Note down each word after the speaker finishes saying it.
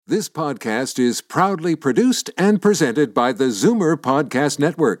This podcast is proudly produced and presented by the Zoomer Podcast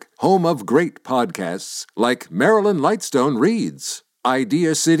Network, home of great podcasts like Marilyn Lightstone Reads,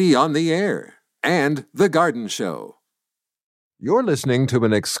 Idea City on the Air, and The Garden Show. You're listening to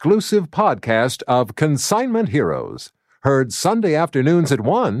an exclusive podcast of Consignment Heroes, heard Sunday afternoons at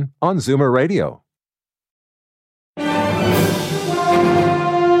 1 on Zoomer Radio.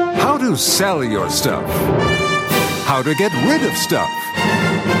 How to sell your stuff. How to get rid of stuff.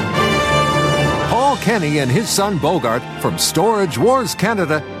 Paul Kenny and his son Bogart from Storage Wars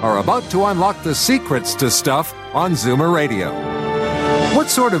Canada are about to unlock the secrets to stuff on Zoomer Radio. What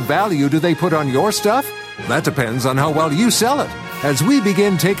sort of value do they put on your stuff? That depends on how well you sell it, as we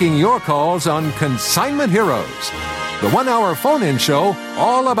begin taking your calls on Consignment Heroes, the 1-hour phone-in show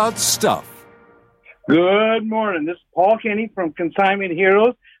all about stuff. Good morning. This is Paul Kenny from Consignment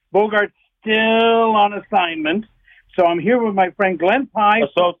Heroes. Bogart's still on assignment. So I'm here with my friend Glenn Pye,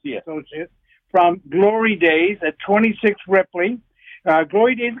 associate from Glory Days at 26 Ripley.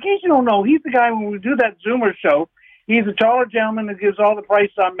 Glory Days, in case you don't know, he's the guy when we do that Zoomer show. He's a taller gentleman that gives all the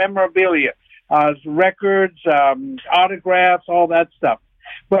price on memorabilia, records, autographs, all that stuff.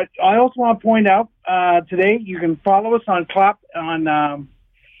 But I also want to point out today you can follow us on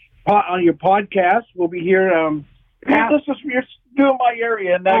your podcast. We'll be here. You're doing my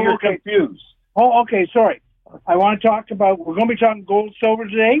area, and now you're confused. Oh, okay. Sorry. I want to talk about, we're going to be talking gold, silver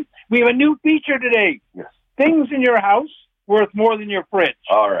today. We have a new feature today. Yes. Things in your house worth more than your fridge.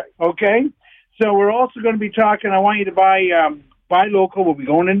 All right. Okay? So we're also going to be talking, I want you to buy local. We'll be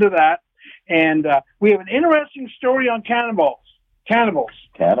going into that. And we have an interesting story on cannibals. Cannibals.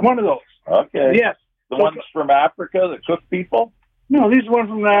 One of those. Okay. Yes. The ones from Africa that cook people? No, these are ones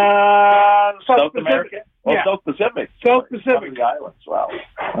from South America. Oh, yeah. South Pacific. South Pacific. The islands. Wow.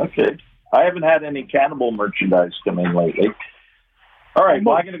 Okay. I haven't had any cannibal merchandise come in lately. All right,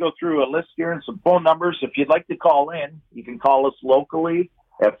 well, I'm going to go through a list here and some phone numbers. If you'd like to call in, you can call us locally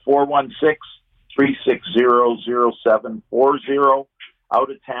at 416-360-0740.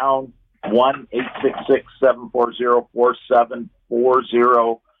 Out of town, 1-866-740-4740.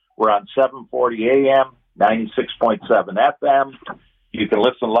 We're on 740 AM, 96.7 FM. You can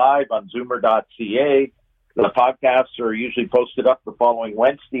listen live on Zoomer.ca. The podcasts are usually posted up the following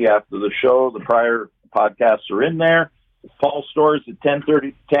Wednesday after the show. The prior podcasts are in there. Paul's store is at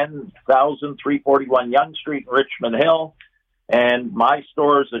 10,341 Yonge Street in Richmond Hill. And my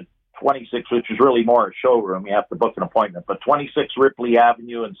store is at 26, which is really more a showroom. You have to book an appointment. But 26 Ripley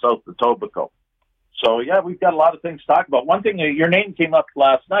Avenue in South Etobicoke. So, yeah, we've got a lot of things to talk about. One thing, your name came up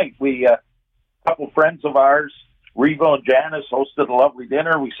last night. A couple friends of ours, Revo and Janice, hosted a lovely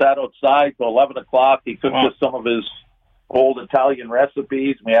dinner. We sat outside till 11 o'clock. He cooked us some of his old Italian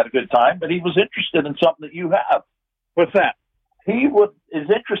recipes. We had a good time, but he was interested in something that you have. What's that? He is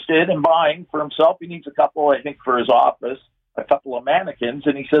interested in buying for himself. He needs a couple, I think, for his office, a couple of mannequins,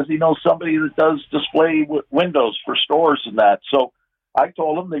 and he says he knows somebody that does display windows for stores and that. So I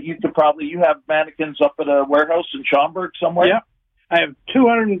told him that you have mannequins up at a warehouse in Schaumburg somewhere. Yeah, I have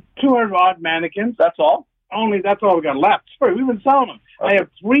 200 odd mannequins. That's all? That's all we got left. Sorry, we've been selling them. Okay. I have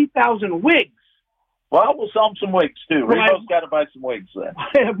 3,000 wigs. Well, we'll sell them some wigs, too. Rico's got to buy some wigs, then.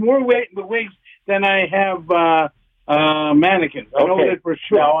 I have more wigs than I have mannequins. I know that for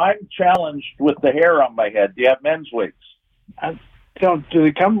sure. Now, I'm challenged with the hair on my head. Do you have men's wigs? Do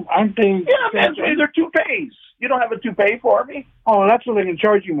they come? Aren't they? Yeah, men's wigs. They're toupees. You don't have a toupee for me? Oh, that's what they can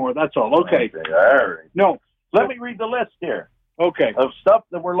charge you more. That's all. Okay. All right. No. Let me read the list here. Okay. Of stuff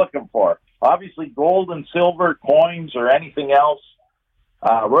that we're looking for. Obviously, gold and silver, coins, or anything else.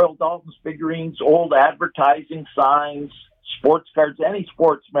 Royal Dalton's figurines, old advertising signs, sports cards, any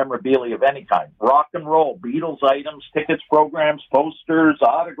sports memorabilia of any kind. Rock and roll, Beatles items, tickets, programs, posters,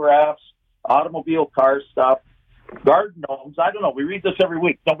 autographs, automobile car stuff. Garden gnomes. I don't know. We read this every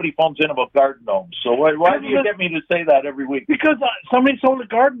week. Nobody phones in about garden gnomes. So why do you get me to say that every week? Because somebody sold a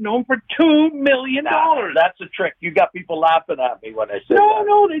garden gnome for $2 million. That's a trick. You got people laughing at me when I say that.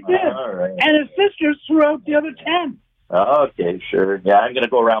 No, they did. Right. And his sisters threw out the other 10. Okay, sure. Yeah, I'm going to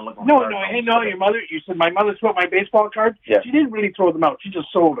go around looking for your mother. You said my mother threw out my baseball cards. Yeah. She didn't really throw them out. She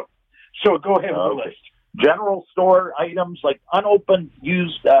just sold them. So go ahead with the list. General store items like unopened,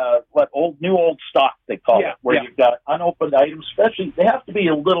 used, new old stock they call it, where you've got unopened items. Especially, they have to be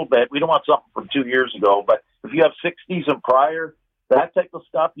a little bit. We don't want something from 2 years ago, but if you have 60s and prior, that type of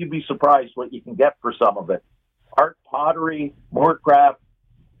stuff, you'd be surprised what you can get for some of it. Art, pottery, moorcraft,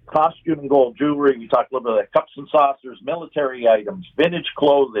 costume and gold jewelry. We talked a little bit about cups and saucers, military items, vintage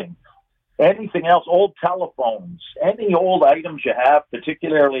clothing, anything else, old telephones, any old items you have,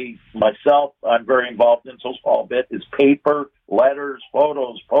 particularly myself, I'm very involved in so small bit, is paper, letters,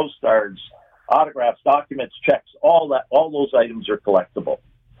 photos, postcards, autographs, documents, checks, all those items are collectible.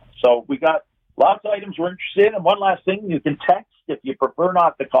 So we got lots of items we're interested in. And one last thing, you can text if you prefer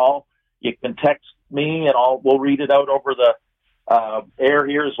not to call. You can text me, and we'll read it out over the air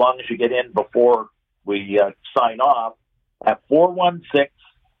here as long as you get in before we sign off at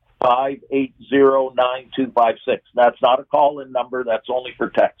 416-580-9256. That's not a call-in number. That's only for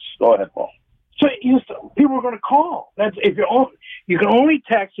text. Go ahead, Paul. So people are going to call. That's you can only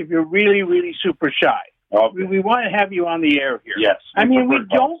text if you're really, really super shy. Okay. We want to have you on the air here. Yes. I mean, we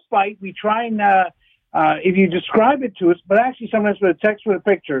don't bite. We try and if you describe it to us, but actually sometimes with a text with a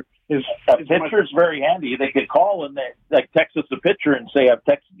picture is picture is very handy. They could call and they text us a picture and say, "I've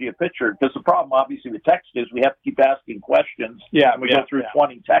texted you a picture." Because the problem, obviously, with text is we have to keep asking questions. Yeah, and we go through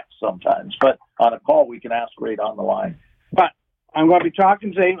 20 texts sometimes. But on a call, we can ask right on the line. But I'm going to be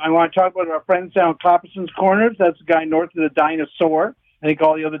talking today. I want to talk about our friends down at Clapperson's Corners. That's the guy north of the Dinosaur. I think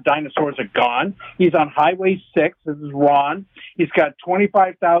all the other dinosaurs are gone. He's on Highway 6. This is Ron. He's got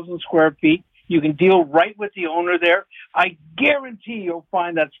 25,000 square feet. You can deal right with the owner there. I guarantee you'll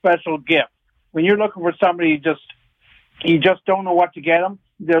find that special gift. When you're looking for somebody you just don't know what to get them,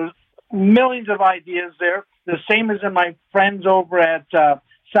 there's millions of ideas there. The same as in my friends over at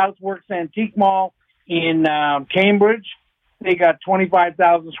Southworks Antique Mall in Cambridge. They got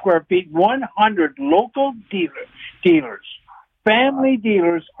 25,000 square feet, 100 local dealers. Family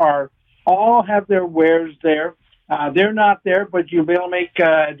dealers all have their wares there. They're not there, but you'll be able to make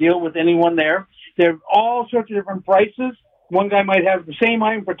a deal with anyone there. There are all sorts of different prices. One guy might have the same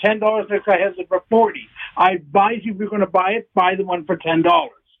item for $10. Next guy has it for $40. I advise you, if you're going to buy it, buy the one for $10.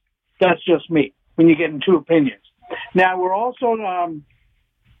 That's just me, when you get in two opinions. Now, we're also,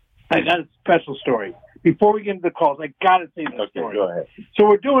 I got a special story. Before we get into the calls, I got to say this story. Go ahead. So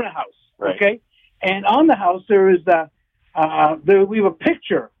we're doing a house, right. Okay? And on the house, we have a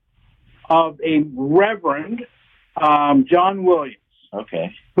picture of a Reverend John Williams,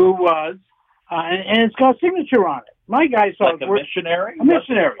 okay, who was, and it's got a signature on it. My guy saw like a missionary? A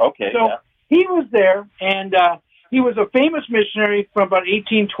missionary. Okay, so he was there, and he was a famous missionary from about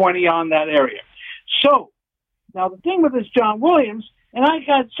 1820 on that area. So, now the thing with this John Williams, and I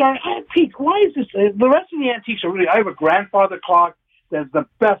peeked, why is this, the rest of the antiques are really, I have a grandfather clock that's the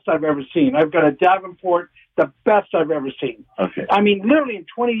best I've ever seen. I've got a Davenport, the best I've ever seen. Okay. I mean, literally in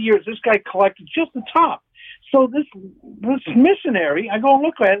 20 years, this guy collected just the top. So this missionary, I go and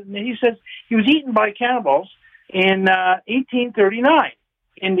look at it, and he says he was eaten by cannibals in 1839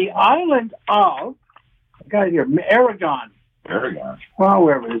 in the island of, I got it here, Aragon. Aragon. Well,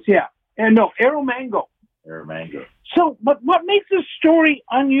 wherever it is, yeah. And no, Erromango. Erromango. So, but what makes this story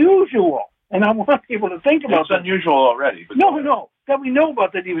unusual? And I want people to think about it. It's unusual already. But no, that we know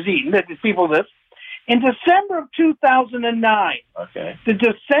about that he was eaten, that these people this. In December of 2009, okay, the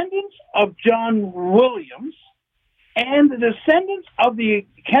descendants of John Williams and the descendants of the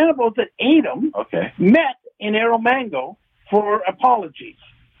cannibals that ate him met in Erromango for apologies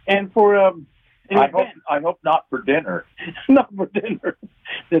and for I hope not for dinner. Not for dinner.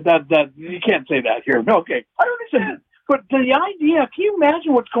 That you can't say that here. Okay, I understand. But the idea, can you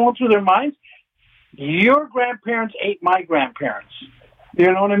imagine what's going through their minds? Your grandparents ate my grandparents.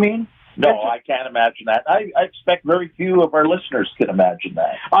 You know what I mean? No, I can't imagine that. I expect very few of our listeners can imagine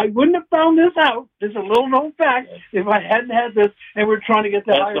that. I wouldn't have found this out. This is a little known fact if I hadn't had this, and we're trying to get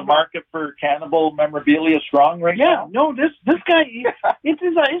that. Is the market for cannibal memorabilia strong right now? Yeah, no, this guy, his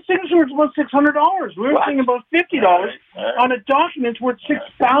signature is about $600. We were thinking about $50 on a document worth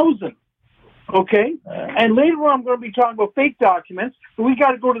 $6,000. Okay? And later on, I'm going to be talking about fake documents, but we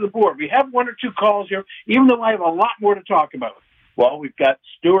got to go to the board. We have one or two calls here, even though I have a lot more to talk about. Well, we've got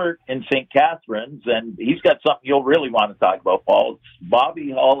Stuart in St. Catharines, and he's got something you'll really want to talk about, Paul. It's Bobby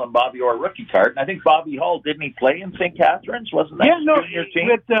Hull and Bobby Orr rookie card. And I think Bobby Hull, didn't he play in St. Catharines? Wasn't that junior team?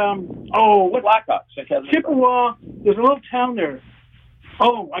 With, the Blackhawks. St. Catharines. Chippewa. There's a little town there.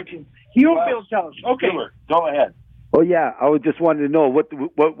 He'll be able to tell us. Okay. Stuart, go ahead. Oh, yeah. I just wanted to know, what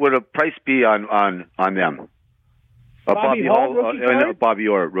would a price be on them? Bobby Hull rookie card? Bobby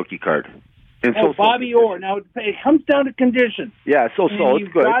Orr rookie card. Bobby Orr. Now, it comes down to condition. Yeah, it's good.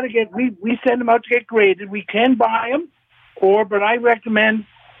 Got to get. We send them out to get graded. We can buy them, but I recommend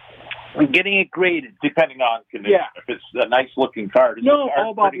getting it graded. Depending on condition. Yeah. If it's a nice-looking card.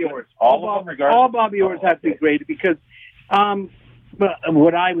 All Bobby Orrs. All Bobby Orrs have to be graded because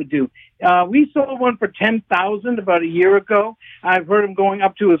what I would do, we sold one for $10,000 about a year ago. I've heard them going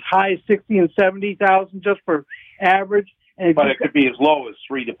up to as high as $60,000 and $70,000 just for average. And But it could be as low as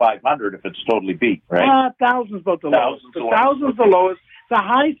 300 to 500 if it's totally beat, right? Thousands about the lowest. Thousands the lowest. The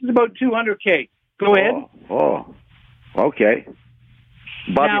highest is about 200K. Go ahead. Oh, okay.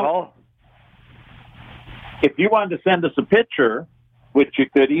 Bobby Hall? If you wanted to send us a picture, which you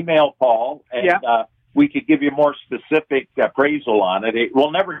could email Paul, and we could give you more specific appraisal on it. It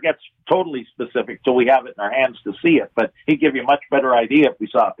will never get totally specific till we have it in our hands to see it, but he'd give you a much better idea if we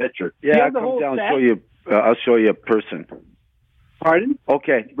saw a picture. Yeah, I'll come down and show you. I'll show you a person. Pardon?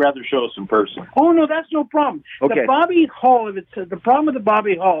 Okay. I'd rather show us in person. Oh, no, that's no problem. Okay. The Bobby Hall, the problem with the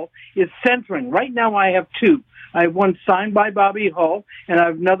Bobby Hall is centering. Right now I have two. I have one signed by Bobby Hall, and I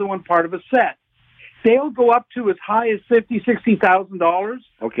have another one part of a set. They'll go up to as high as $50,000, $60,000.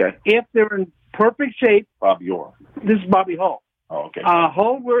 Okay. If they're in perfect shape. Bobby Orr. This is Bobby Hall. Oh, okay.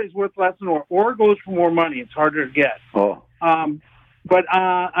 Hull is worth less than Orr. Orr goes for more money. It's harder to get. Oh. But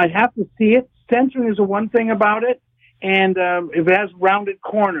I'd have to see it. Centering is the one thing about it. And if it has rounded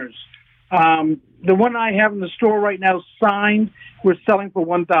corners. The one I have in the store right now signed, we're selling for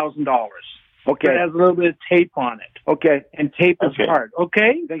 $1,000. Okay. It has a little bit of tape on it. Okay. And tape is hard.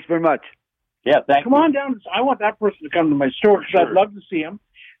 Okay? Thanks very much. Yeah, thank you. Come on down. I want that person to come to my store because I'd love to see him.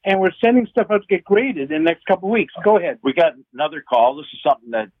 And we're sending stuff out to get graded in the next couple of weeks. Go ahead. We got another call. This is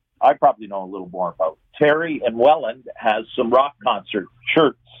something that I probably know a little more about. Terry in Welland has some rock concert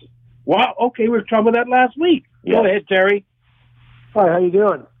shirts. Wow. Okay, we were talking about that last week. Yes. Go ahead, Terry. Hi, how you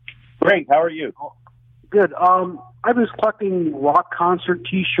doing? Great. How are you? Good. I've been collecting rock concert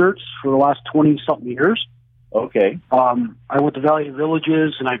T-shirts for the last 20-something years. Okay. I went to Valley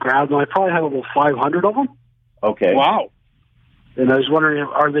Villages and I grabbed them. I probably have about 500 of them. Okay. Wow. And I was wondering,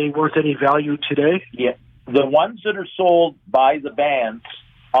 are they worth any value today? Yeah. The ones that are sold by the bands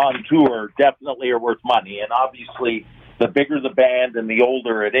on tour definitely are worth money. And obviously, the bigger the band and the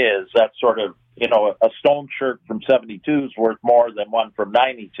older it is, that's sort of, a Stone shirt from 72 is worth more than one from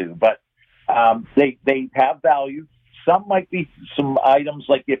 92. But they have value. Some might be some items,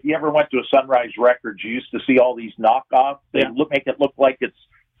 like if you ever went to a Sunrise Records, you used to see all these knockoffs. They make it look like it's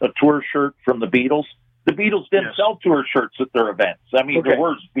a tour shirt from the Beatles. The Beatles didn't sell tour shirts at their events. I mean, there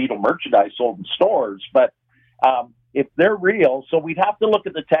was Beatle merchandise sold in stores, but if they're real, so we'd have to look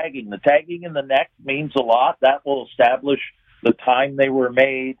at the tagging. The tagging in the neck means a lot. That will establish the time they were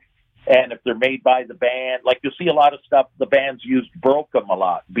made, and if they're made by the band. Like, you'll see a lot of stuff, the bands used Brockum a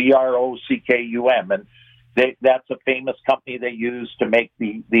lot, Brockum, and that's a famous company they use to make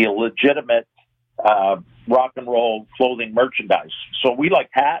the legitimate rock and roll clothing merchandise. So we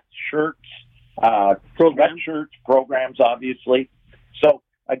like hats, shirts, sweatshirts, programs, obviously. So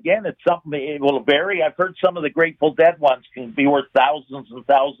again, it's something that it will vary. I've heard some of the Grateful Dead ones can be worth thousands and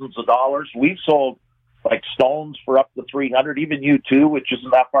thousands of dollars. We've sold like Stones for up to 300, even U2, which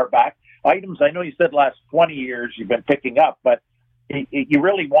isn't that far back. Items, I know you said last 20 years you've been picking up, but you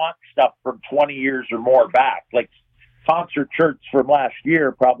really want stuff from 20 years or more back. Like concert shirts from last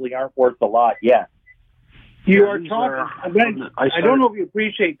year probably aren't worth a lot yet. You are talking. I don't know if you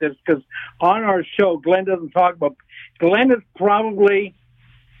appreciate this because on our show, Glenn doesn't talk about. Glenn is probably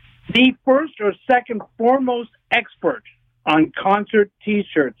the first or second foremost expert on concert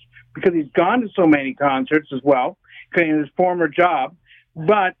T-shirts because he's gone to so many concerts as well in his former job,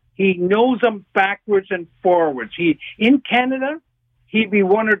 but he knows them backwards and forwards. In Canada, he'd be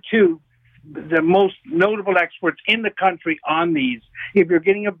one or two the most notable experts in the country on these. If you're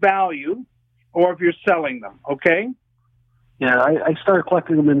getting a value. Or if you're selling them, okay? Yeah, I started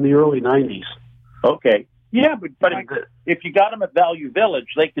collecting them in the early 90s. Okay. Yeah, but if you got them at Value Village,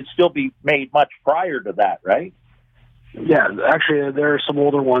 they could still be made much prior to that, right? Yeah, actually, there are some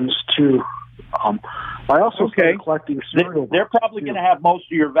older ones, too. I also started collecting cereal. They're probably going to have most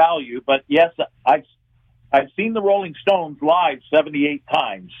of your value, but yes, I've seen the Rolling Stones live 78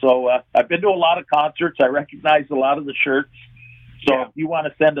 times, so I've been to a lot of concerts. I recognize a lot of the shirts. So if you want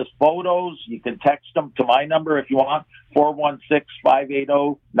to send us photos, you can text them to my number if you want,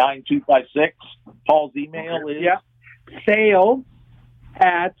 416-580-9256. Paul's email is sale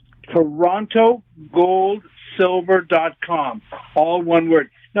at TorontoGoldSilver.com. All one word.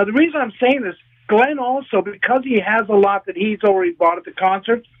 Now, the reason I'm saying this, Glenn also, because he has a lot that he's already bought at the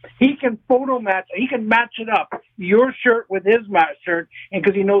concert, he can photo match, he can match it up, your shirt with his match shirt, and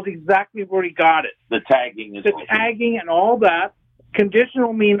because he knows exactly where he got it. The tagging is tagging and all that. Condition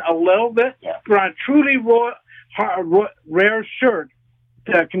will mean a little bit. For a truly rare shirt,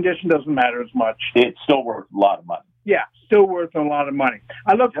 the condition doesn't matter as much. It's still worth a lot of money. Yeah, still worth a lot of money.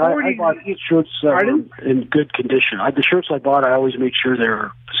 I look forward I bought shirts in good condition. The shirts I bought, I always make sure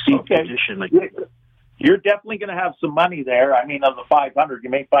they're steep condition. You're definitely going to have some money there. I mean, of the 500, you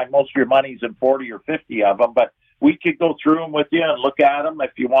may find most of your money's in 40 or 50 of them, but we could go through them with you and look at them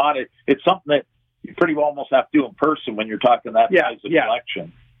if you want. It's something that you pretty well almost have to do in person when you're talking that size of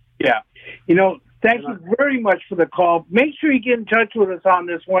collection. Yeah. Thank you very much for the call. Make sure you get in touch with us on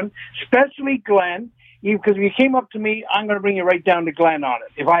this one, especially Glenn, because if you came up to me, I'm going to bring you right down to Glenn on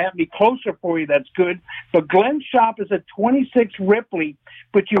it. If I have to be closer for you, that's good. But Glenn's shop is at 26 Ripley,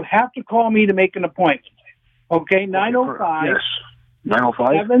 but you have to call me to make an appointment. Okay, 905. Yes.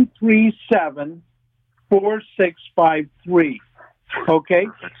 905 737 4653. Okay?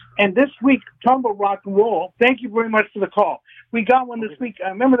 And this week, talking about rock and roll, thank you very much for the call. We got one this week. I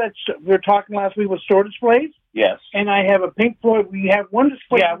remember that we were talking last week with store displays? Yes. And I have a Pink Floyd. We have one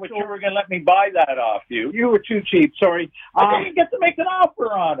display. Yeah, but you were going to let me buy that off you. You were too cheap, sorry. I didn't get to make an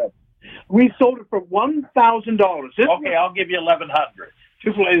offer on it. We sold it for $1,000. Okay, I'll give you $1,100.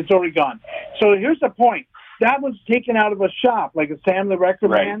 It's already gone. So here's the point. That was taken out of a shop, like a Sam the Record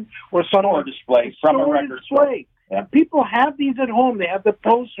Man or some store display from a record display. Yeah. People have these at home. They have the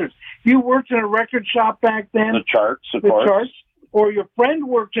posters. You worked in a record shop back then. The charts, of course. Charts. Or your friend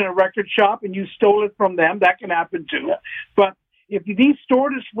worked in a record shop and you stole it from them. That can happen too. Yeah. But if these store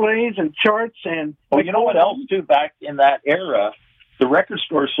displays and charts and... Well, you know what else, too? Back in that era, the record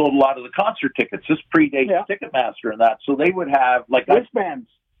stores sold a lot of the concert tickets. This predates Ticketmaster and that. So they would have... like wristbands.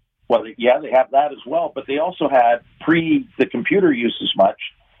 Well, yeah, they have that as well. But they also had, the computer use as much,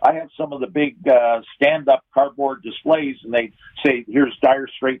 I have some of the big stand-up cardboard displays, and they say, here's Dire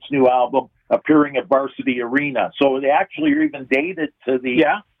Straits' new album appearing at Varsity Arena. So they actually are even dated to the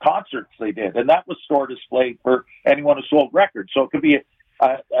concerts they did. And that was store display for anyone who sold records. So it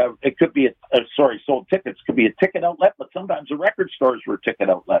could be sold tickets. Could be a ticket outlet, but sometimes the record stores were ticket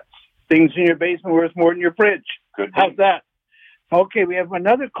outlets. Things in your basement worth more than your fridge. Could be. How's that? Okay, we have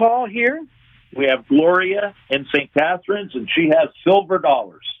another call here. We have Gloria in St. Catharines, and she has silver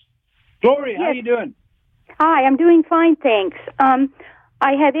dollars. Gloria, how are you doing? Hi, I'm doing fine, thanks. I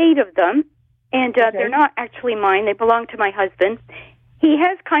have 8 of them, and they're not actually mine. They belong to my husband. He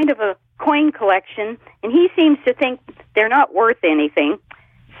has kind of a coin collection, and he seems to think they're not worth anything.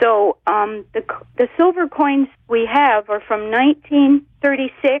 So the silver coins we have are from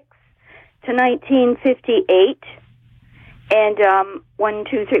 1936 to 1958. And 1,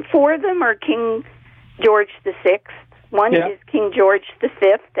 2, 3, 4 of them are King George VI. One is King George V.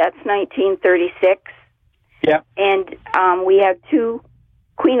 That's 1936. Yeah. And we have 2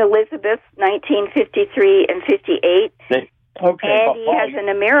 Queen Elizabeth, 1953 and 58. Okay. And he has an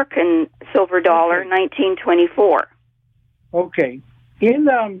American silver dollar, 1924. Okay. We're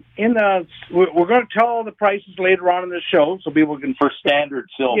going to tell all the prices later on in the show so people can... For standard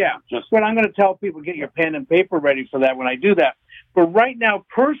silver. Yeah, but I'm going to tell people, get your pen and paper ready for that when I do that. But right now,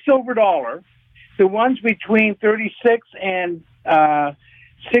 per silver dollar, the ones between 36 and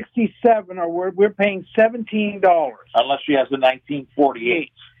 67 we're paying $17. Unless she has a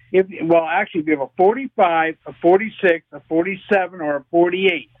 1948. If you have a 45, a 46, a 47, or a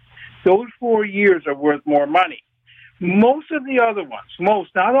 48, those 4 years are worth more money. Most of the other ones,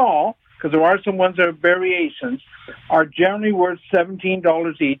 not all, because there are some ones that are variations, are generally worth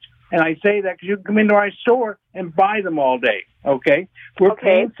 $17 each. And I say that because you can come into our store and buy them all day, okay? We're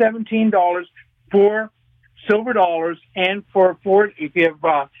paying $17 for silver dollars, and for if you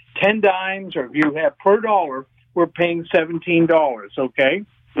have 10 dimes or if you have per dollar, we're paying $17, okay?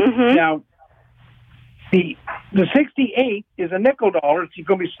 Mm-hmm. Now, the 68 is a nickel dollar. It's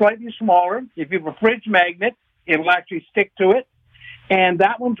going to be slightly smaller. If you have a fridge magnet, it'll actually stick to it. And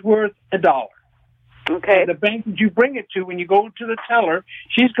that one's worth $1. Okay. And the bank that you bring it to, when you go to the teller,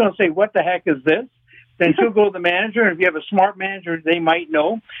 she's going to say, what the heck is this? Then she'll go to the manager, and if you have a smart manager, they might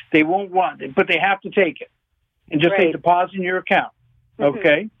know. They won't want it, but they have to take it. And just say deposit in your account,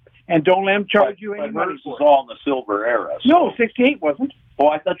 okay? And don't let them charge you any money for it. This is all in the silver era. So. No, 68 wasn't. Oh,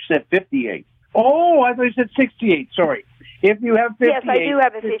 I thought you said 58. Oh, I thought you said 68. Sorry. If you have 58, yes, I do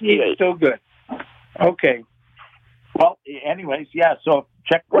have a 58. Still good. Okay. Well, anyways, so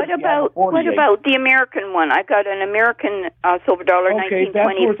check. What about the American one? I got an American silver dollar, 1924. Okay,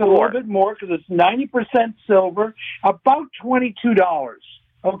 that's worth a little bit more because it's 90% silver, about $22.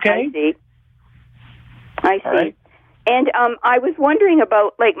 Okay. I see. Right. And I was wondering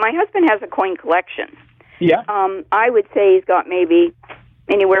about, my husband has a coin collection. Yeah. I would say he's got maybe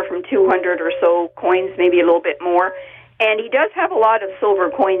anywhere from 200 or so coins, maybe a little bit more. And he does have a lot of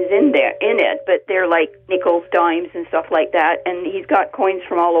silver coins in it, but they're like nickels, dimes, and stuff like that. And he's got coins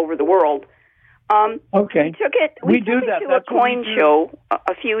from all over the world. Okay. We took it to a coin show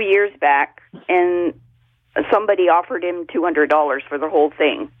a few years back, and somebody offered him $200 for the whole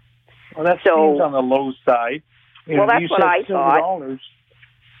thing. Well, that seems on the low side. Well, that's what I thought.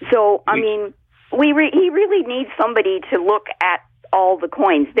 So, he really needs somebody to look at all the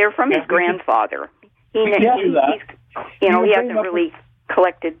coins. They're from his grandfather. He hasn't really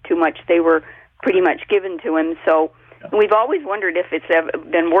collected too much. They were pretty much given to him. So we've always wondered if it's ever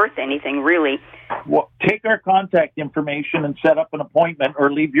been worth anything, really. Well, take our contact information and set up an appointment, or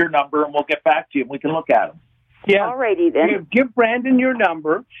leave your number, and we'll get back to you, and we can look at them. Yeah. Alrighty then. Give Brandon your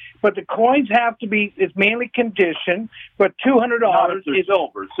number, but the coins have to be, it's mainly condition, but $200 is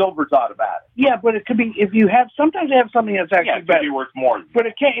silver. Silver's automatic. Yeah, but it could be, if you have, sometimes they have something that's actually better. It could be worth more. But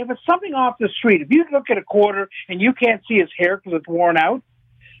it can't, if it's something off the street, if you look at a quarter and you can't see his hair because it's worn out,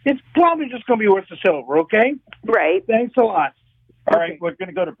 it's probably just going to be worth the silver, okay? Right. Thanks a lot. All right, we're going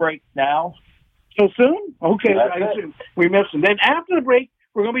to go to break now. So soon? Okay. We missed him. Then after the break,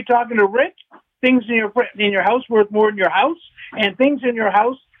 we're going to be talking to Rick. Things in your house worth more than your house, and things in your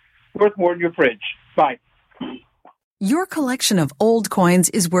house worth more than your fridge. Bye. Your collection of old coins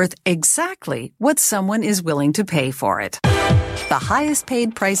is worth exactly what someone is willing to pay for it. The highest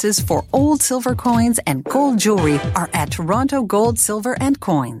paid prices for old silver coins and gold jewelry are at Toronto Gold, Silver and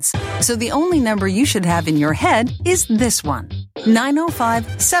Coins. So the only number you should have in your head is this one,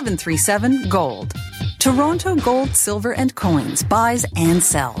 905-737-GOLD. Toronto Gold, Silver and Coins buys and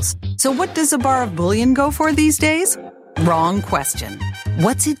sells. So what does a bar of bullion go for these days? Wrong question.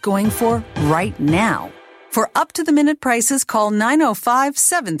 What's it going for right now? For up-to-the-minute prices, call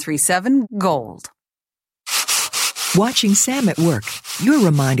 905-737-GOLD. Watching Sam at work, you're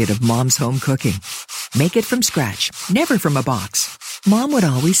reminded of Mom's home cooking. Make it from scratch, never from a box. Mom would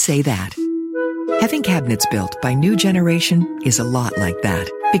always say that. Having cabinets built by New Generation is a lot like that.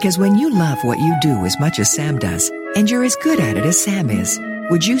 Because when you love what you do as much as Sam does, and you're as good at it as Sam is,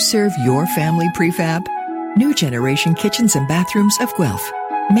 would you serve your family prefab? New Generation Kitchens and Bathrooms of Guelph.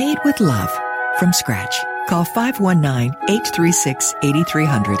 Made with love. From scratch. Call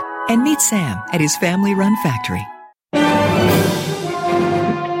 519-836-8300 and meet Sam at his family-run factory.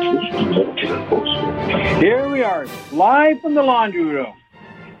 Here we are, live from the laundry room.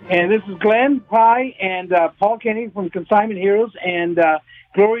 And this is Glenn Pye and Paul Kenny from Consignment Heroes and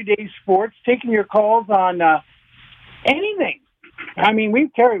Glory Days Sports, taking your calls on anything. I mean, we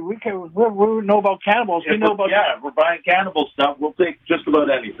know about cannibals. Yeah, we're buying cannibal stuff. We'll take just about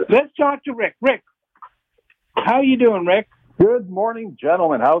anything. Let's talk to Rick. Rick, how you doing, Rick? Good morning,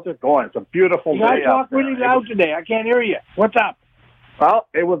 gentlemen. How's it going? It's a beautiful day. You talk really loud today. I can't hear you. What's up? Well,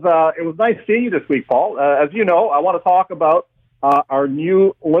 it was nice seeing you this week, Paul. As you know, I want to talk about our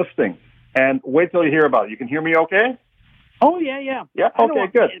new listing, and wait till you hear about it. You can hear me okay? Oh, yeah. Yeah, okay,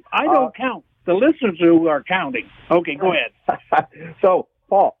 good. I don't count. The listeners who are counting. Okay, go ahead. So,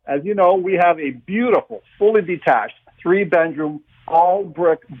 Paul, as you know, we have a beautiful, fully detached, 3-bedroom,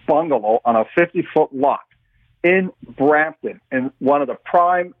 all-brick bungalow on a 50-foot lot in Brampton, in one of the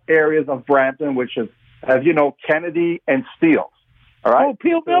prime areas of Brampton, which is, as you know, Kennedy and Steeles. All right? Oh,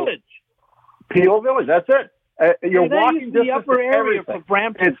 Peel Village. Peel Village, that's it. You're walking distance the upper area for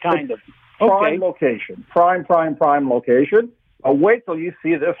Brampton, kind of. Prime location. Prime location. Wait till you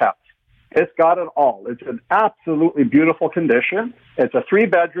see this house. It's got it all. It's an absolutely beautiful condition. It's a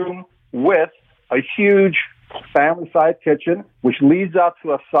 3-bedroom with a huge family-sized kitchen, which leads up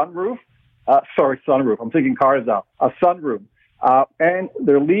to a sunroof. Sunroof. I'm thinking cars now. A sunroom. And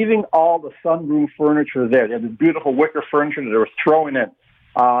they're leaving all the sunroom furniture there. They have this beautiful wicker furniture that they were throwing in.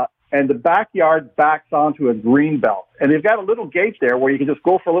 And the backyard backs onto a green belt. And they've got a little gate there where you can just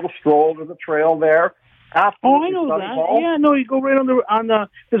go for a little stroll. There's a trail there. I know that. Yeah, no, you go right on the.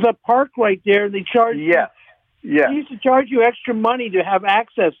 There's a park right there. They charge. Yes. They used to charge you extra money to have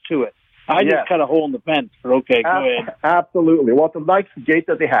access to it. I just cut a hole in the fence. But okay, go ahead. Absolutely. Well, it's a nice gate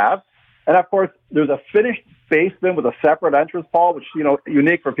that they have, and of course, there's a finished basement with a separate entrance, Paul, which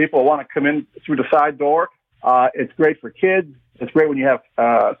unique for people who want to come in through the side door. It's great for kids. It's great when you have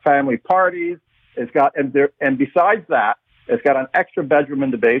family parties. It's got and besides that, it's got an extra bedroom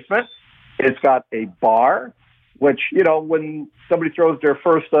in the basement. It's got a bar, which, when somebody throws their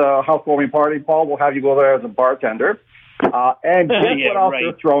first housewarming party, Paul, will have you go there as a bartender. And guess what else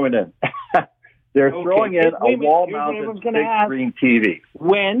they're throwing in? They're throwing in a wall-mounted big screen TV.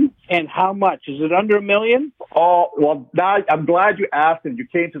 When and how much? Is it under $1 million? Oh, well, now I'm glad you asked and you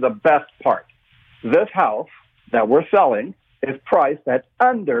came to the best part. This house that we're selling is priced at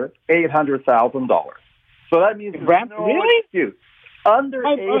under $800,000. So that means really? Excuse. Under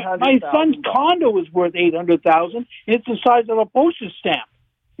 $800,000. My son's condo is worth $800,000. It's the size of a postage stamp.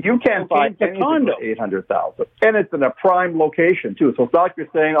 You can't find anything for $800,000, and it's in a prime location too. So it's not like you're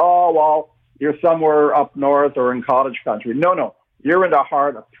saying, "Oh, well, you're somewhere up north or in cottage country." No, you're in the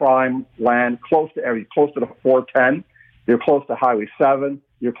heart of prime land, close to the 410. You're close to Highway 7.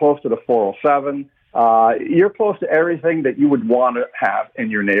 You're close to the 407. You're close to everything that you would want to have in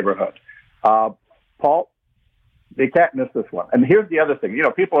your neighborhood. Paul, they can't miss this one. And here's the other thing. You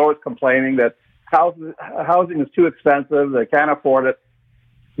know, people are always complaining that housing is too expensive. They can't afford it.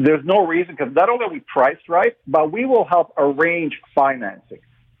 There's no reason, because not only are we priced right, but we will help arrange financing.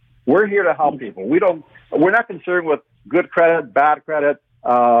 We're here to help people. We're not concerned with good credit, bad credit,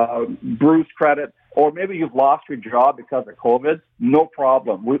 bruised credit, or maybe you've lost your job because of COVID. No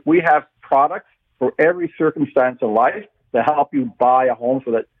problem. We have products for every circumstance of life to help you buy a home,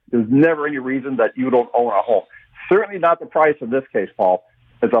 so that there's never any reason that you don't own a home. Certainly not the price in this case, Paul.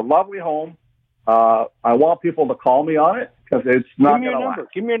 It's a lovely home. I want people to call me on it, because it's not going to last.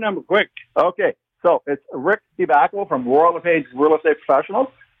 Give me your number, quick. Okay, so it's Rick Tobacco from Royal LePage Real Estate Professionals,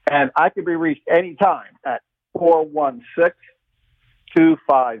 and I can be reached anytime at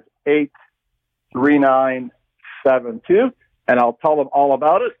 416-258-3972, and I'll tell them all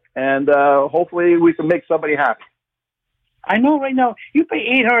about it, and hopefully we can make somebody happy. I know right now you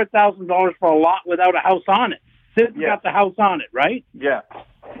pay $800,000 for a lot without a house on it. This has got the house on it, right? Yeah.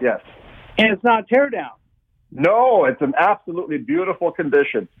 Yes. And it's not a tear down. No, it's an absolutely beautiful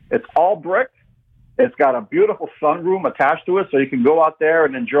condition. It's all brick. It's got a beautiful sunroom attached to it, so you can go out there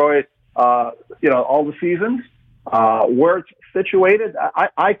and enjoy, all the seasons. Where it's situated,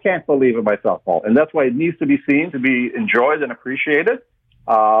 I can't believe it myself, Paul, and that's why it needs to be seen, to be enjoyed and appreciated. It's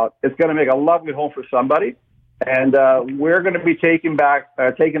going to make a lovely home for somebody, and we're going to be taking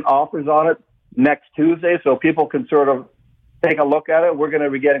offers on it next Tuesday, so people can sort of take a look at it. We're going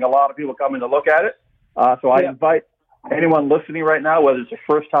to be getting a lot of people coming to look at it. So I invite anyone listening right now, whether it's a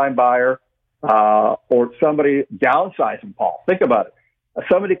first-time buyer or somebody downsizing, Paul. Think about it.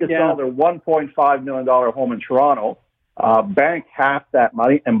 Somebody could sell their $1.5 million home in Toronto, bank half that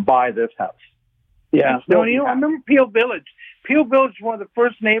money, and buy this house. Yeah. No, I remember Peel Village. Peel Village is one of the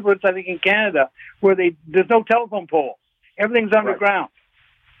first neighborhoods, I think, in Canada where there's no telephone poles. Everything's underground.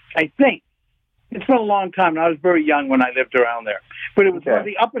 I think. It's been a long time, and I was very young when I lived around there. But it was one of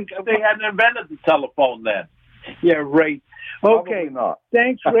the they hadn't invented the telephone then. Yeah, right. Okay. Not.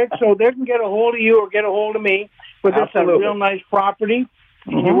 Thanks, Rick. So they can get a hold of you or get a hold of me. But this is a real nice property.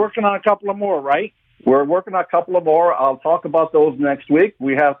 Mm-hmm. You're working on a couple of more, right? We're working on a couple of more. I'll talk about those next week.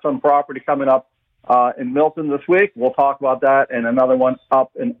 We have some property coming up in Milton this week. We'll talk about that, and another one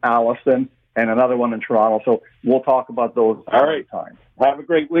up in Alliston, and another one in Toronto. So we'll talk about those all right. Time. Have a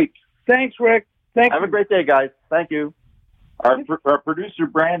great week. Thanks, Rick. Thanks. Have a great day, guys. Thank you. Our producer,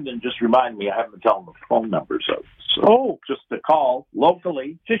 Brandon, just reminded me I haven't tell him the phone number. So just to call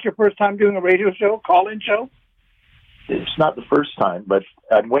locally. Is this your first time doing a radio show, call-in show? It's not the first time, but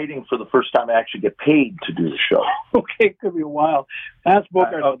I'm waiting for the first time I actually get paid to do the show. Okay, it could be a while. Ask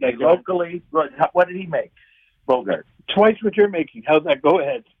Bogart. Okay, locally, what did he make, Bogart? Twice what you're making. How's that? Go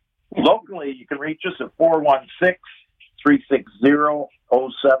ahead. Locally, you can reach us at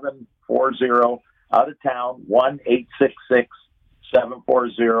 416-360-0740. Out of town,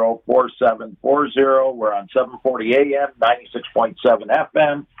 1-866-740-4740. We're on 740 AM, 96.7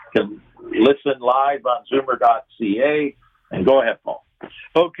 FM. You can listen live on Zoomer.ca. And go ahead, Paul.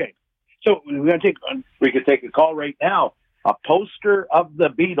 Okay. So we could take a call right now. A poster of the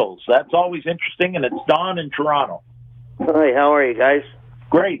Beatles. That's always interesting, and it's Don in Toronto. Hi, how are you guys?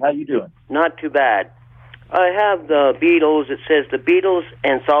 Great. How you doing? Not too bad. I have the Beatles. It says the Beatles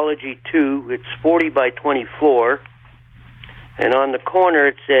Anthology 2. It's 40 by 24. And on the corner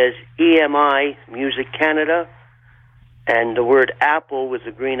it says EMI Music Canada. And the word apple with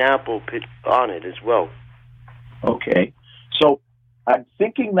the green apple on it as well. Okay. So I'm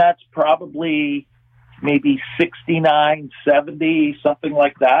thinking that's probably maybe 69, 70, something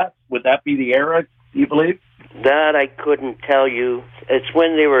like that. Would that be the era, do you believe? That I couldn't tell you. It's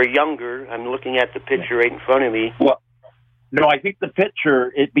when they were younger. I'm looking at the picture right in front of me. Well, no, I think the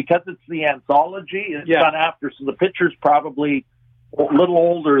picture, because it's the anthology, it's done after, so the picture's probably a little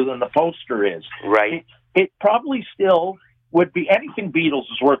older than the poster is. Right. It probably still would be, anything Beatles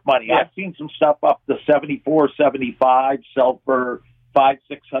is worth money. Yeah. I've seen some stuff up to $74, $75, sell for $500,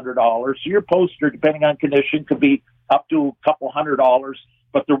 $600. So your poster, depending on condition, could be up to a couple $100.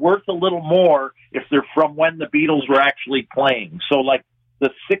 But they're worth a little more if they're from when the Beatles were actually playing. So like the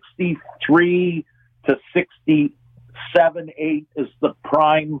 63 to 67, 8 is the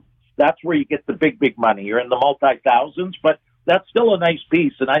prime. That's where you get the big money. You're in the multi-thousands, but that's still a nice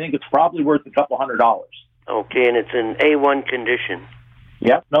piece, and I think it's probably worth a couple $100. Okay, and it's in A1 condition.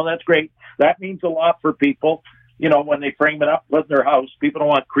 Yeah, no, that's great. That means a lot for people. You know, when they frame it up with their house, people don't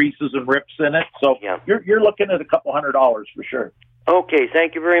want creases and rips in it. So you're looking at a couple $100 for sure. Okay,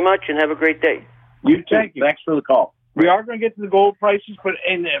 thank you very much, and have a great day. You too. Thanks for the call. We are going to get to the gold prices, but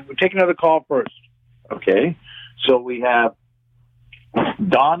we'll take another call first. Okay. So we have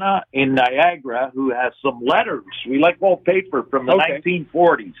Donna in Niagara who has some letters. We like old paper from the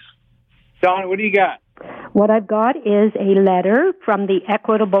 1940s. Donna, what do you got? What I've got is a letter from the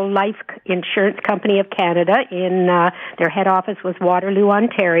Equitable Life Insurance Company of Canada. Their head office was Waterloo,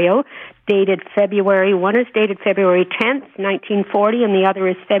 Ontario, dated February. One is dated February 10th, 1940, and the other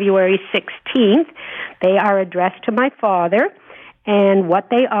is February 16th. They are addressed to my father, and what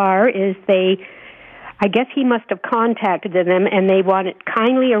they are is I guess he must have contacted them, and they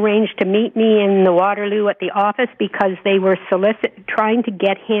kindly arranged to meet me in the Waterloo at the office because they were trying to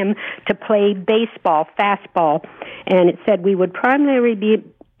get him to play baseball, fastball. And it said we would primarily be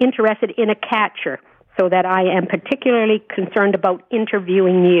interested in a catcher, so that I am particularly concerned about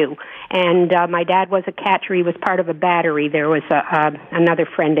interviewing you. And my dad was a catcher. He was part of a battery. There was another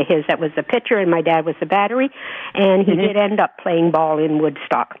friend of his that was the pitcher, and my dad was the battery. And he did end up playing ball in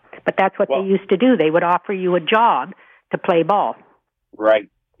Woodstock. But that's what they used to do. They would offer you a job to play ball. Right.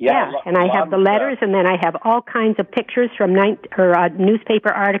 Yeah. And I have the letters, and then I have all kinds of pictures from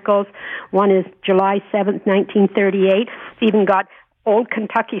newspaper articles. One is July 7th, 1938. It's even got old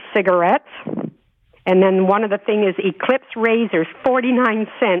Kentucky cigarettes. And then one of the things is Eclipse razors, 49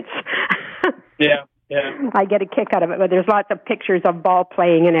 cents. Yeah. I get a kick out of it, but there's lots of pictures of ball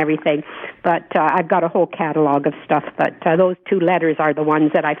playing and everything. But I've got a whole catalog of stuff, but those two letters are the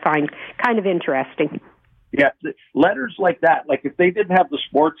ones that I find kind of interesting. Yeah, letters like that, like if they didn't have the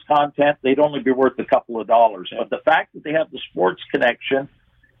sports content, they'd only be worth a couple of dollars. But the fact that they have the sports connection,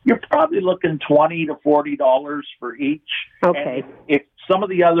 you're probably looking $20 to $40 for each. Okay. And if some of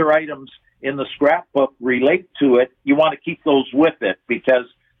the other items in the scrapbook relate to it, you want to keep those with it because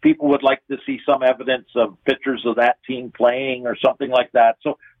people would like to see some evidence of pictures of that team playing or something like that.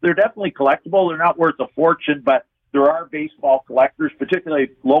 So they're definitely collectible. They're not worth a fortune, but there are baseball collectors, particularly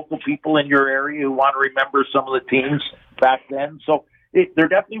local people in your area who want to remember some of the teams back then. So they're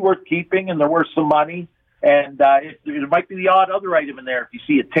definitely worth keeping, and they're worth some money. And there might be the odd other item in there. If you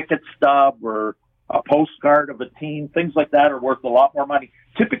see a ticket stub or a postcard of a team, things like that are worth a lot more money.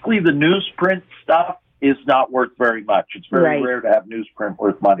 Typically, the newsprint stuff is not worth very much. It's very rare to have newsprint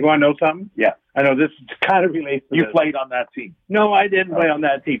worth money. You want to know something? Yeah. I know this kind of relates to You this. played on that team. No, I didn't play on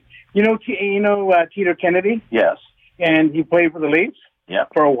that team. You know Teeter Kennedy? Yes. And he played for the Leafs? Yeah.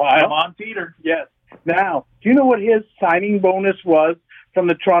 For a while. Come on, Teeter. Yes. Now, do you know what his signing bonus was from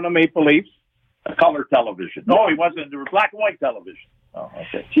the Toronto Maple Leafs? A color television. No, he wasn't. There was black and white television. Oh,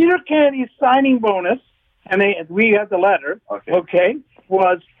 okay. Teeter Kennedy's signing bonus, and we had the letter, okay,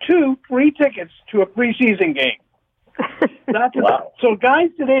 was 2 free tickets to a preseason game. Wow. So guys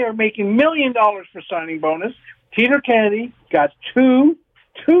today are making $1 million for signing bonus. Teeter Kennedy got two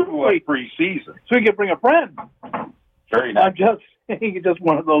free season, so he could bring a friend. Very nice. I'm just saying, just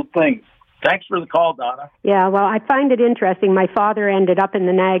one of those things. Thanks for the call, Donna. Yeah, well, I find it interesting. My father ended up in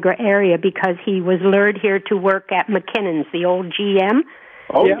the Niagara area because he was lured here to work at McKinnon's, the old GM.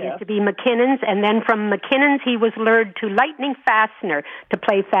 Oh, yeah. Used to be McKinnon's, and then from McKinnon's he was lured to Lightning Fastener to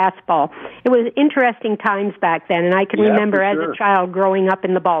play fastball. It was interesting times back then, and I can remember as a child growing up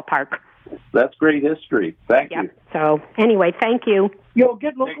in the ballpark. That's great history. Thank you. So, anyway, thank you.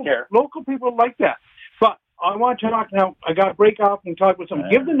 Get local people like that. But I want to talk now. I got to break off and talk with some.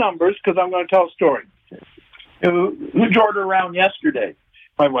 Give the numbers because I'm going to tell a story. Who drove around yesterday?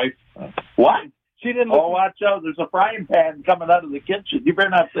 My wife. What? She didn't. Watch out! There's a frying pan coming out of the kitchen. You better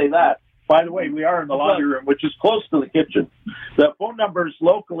not say that. By the way, we are in the laundry room, which is close to the kitchen. The phone numbers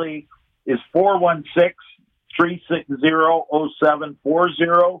locally is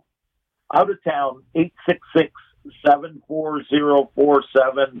 416-360-0740. Out of town,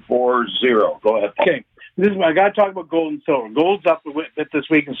 866-740-4740. Go ahead, Paul. Okay. This is I got to talk about gold and silver. Gold's up a bit this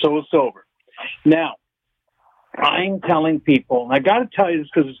week, and so is silver. Now, I'm telling people, and I got to tell you this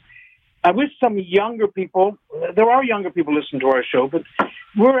because I wish some younger people, there are younger people listening to our show, but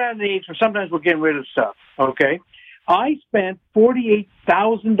we're at an age where sometimes we're getting rid of stuff, okay? I spent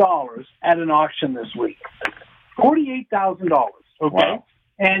 $48,000 at an auction this week. $48,000, okay? Wow.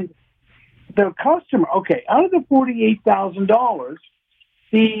 And the customer, out of the $48,000,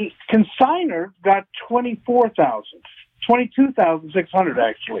 the consignor got $22,600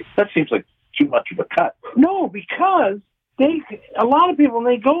 actually. That seems like too much of a cut. No, because a lot of people,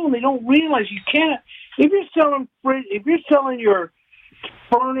 they go and they don't realize you can't. If you're selling your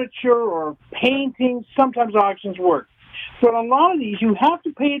furniture or paintings, sometimes auctions work. But a lot of these, you have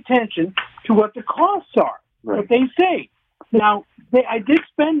to pay attention to what the costs are, what they say. Now, I did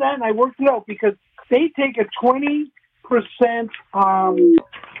spend that, and I worked it out because they take a 20%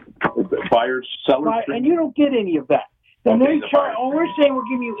 Buyers, sellers, and you don't get any of that. Then they charge. Oh, we're saying we'll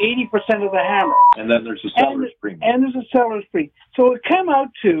give you 80% of the hammer. And then there's a seller's premium. And there's a seller's premium. So it come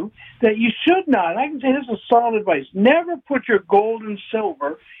out to that you should not. I can say this is solid advice. Never put your gold and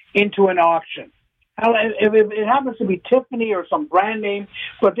silver into an auction. If it happens to be Tiffany or some brand name,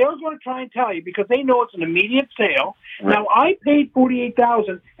 but they're going to try and tell you because they know it's an immediate sale. Right. Now I paid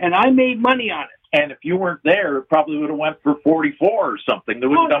 $48,000 and I made money on it. And if you weren't there, it probably would have went for 44 or something. They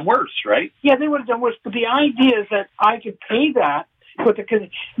would have done worse, right? Yeah, they would have done worse. But the idea is that I could pay that, but because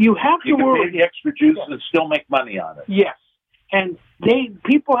you have to worry. You can pay the extra juice and still make money on it. Yes, and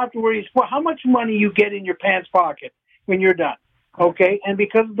people have to worry well, how much money you get in your pants pocket when you're done. Okay, and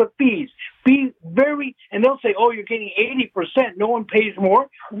because of the fees, and they'll say, "Oh, you're getting 80%. No one pays more.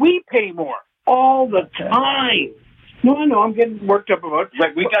 We pay more all the time." No, I'm getting worked up about it.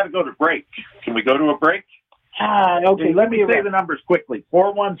 Like, we got to go to break. Can we go to a break? Okay, let me say the numbers quickly.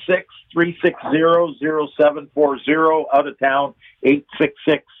 416-360-0740. Out of town,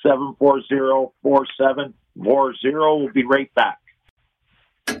 866-740-4740. We'll be right back.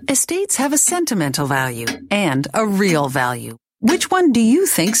 Estates have a sentimental value and a real value. Which one do you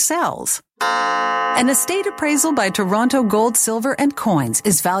think sells? An estate appraisal by Toronto Gold, Silver and Coins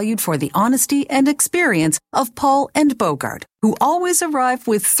is valued for the honesty and experience of Paul and Bogart, who always arrive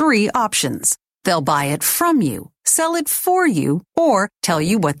with 3 options. They'll buy it from you, sell it for you, or tell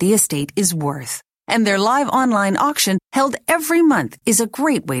you what the estate is worth. And their live online auction held every month is a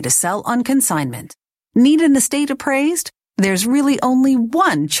great way to sell on consignment. Need an estate appraised? There's really only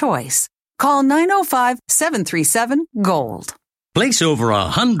one choice. Call 905-737-GOLD. Place over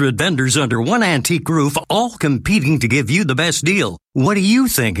 100 vendors under one antique roof, all competing to give you the best deal. What do you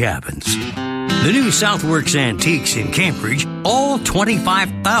think happens? The new Southworks Antiques in Cambridge, all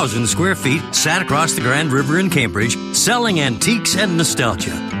 25,000 square feet, sat across the Grand River in Cambridge, selling antiques and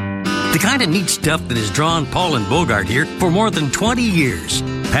nostalgia. The kind of neat stuff that has drawn Paul and Bogart here for more than 20 years.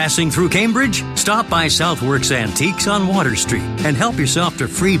 Passing through Cambridge? Stop by Southworks Antiques on Water Street and help yourself to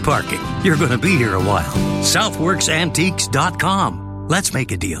free parking. You're going to be here a while. SouthworksAntiques.com. Let's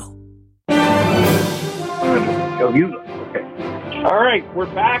make a deal. Okay. All right,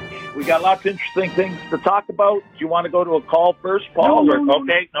 we're back. We got lots of interesting things to talk about. Do you want to go to a call first, Paul? No.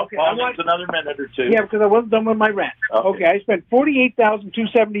 Okay, Paul needs another minute or two. Yeah, because I wasn't done with my rant. Okay, I spent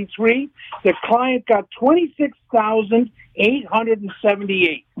 $48,273. The client got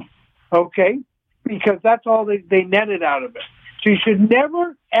 $26,878. Okay, because that's all they netted out of it. So you should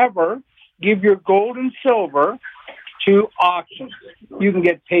never, ever give your gold and silver to auctions. You can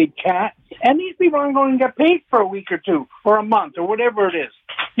get paid cash. And these people aren't going to get paid for a week or two or a month or whatever it is.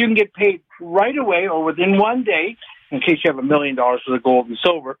 You can get paid right away or within one day, in case you have $1 million for the gold and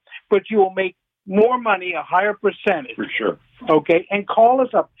silver, but you will make more money, a higher percentage. For sure. Okay, and call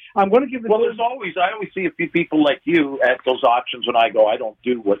us up. I'm going to give I always see a few people like you at those auctions when I go. I don't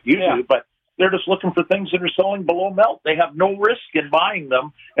do what you do, but they're just looking for things that are selling below melt. They have no risk in buying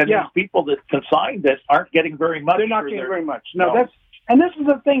them, and these people that consign this aren't getting very much. They're not getting very much. No, this is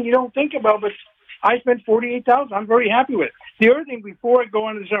the thing you don't think about, but I spent $48,000. I'm very happy with it. The other thing, before I go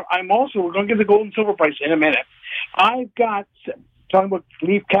on to this, we're going to get the gold and silver price in a minute. I've got, talking about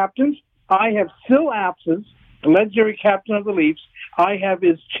Leaf captains, I have Sil Apps, the legendary captain of the Leafs. I have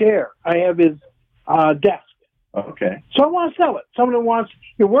his chair. I have his desk. Okay. So I want to sell it. Someone who wants,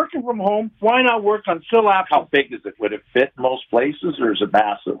 you're working from home, why not work on Sil Apps? How big is it? Would it fit most places, or is it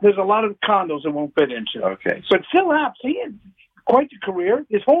massive? There's a lot of condos it won't fit into. Okay. But Sil Apps, he had quite the career.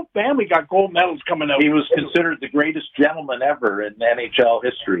 His whole family got gold medals coming out. He was considered the greatest gentleman ever in NHL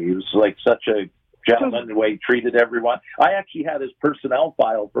history. He was like such a gentleman, the way he treated everyone. I actually had his personnel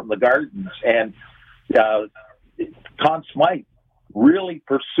file from the Gardens, and Conn Smythe really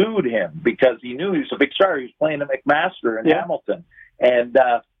pursued him because he knew he was a big star. He was playing at McMaster in Hamilton. And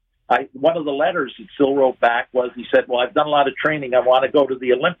one of the letters that Sil wrote back was, he said, well, I've done a lot of training. I want to go to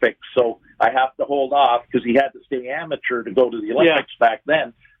the Olympics, so I have to hold off, because he had to stay amateur to go to the Olympics back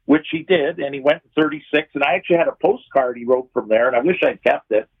then, which he did, and he went in 36. And I actually had a postcard he wrote from there, and I wish I'd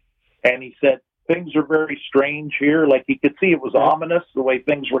kept it. And he said, things are very strange here. Like, he could see it was ominous, the way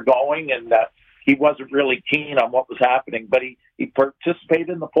things were going, and he wasn't really keen on what was happening, but he participated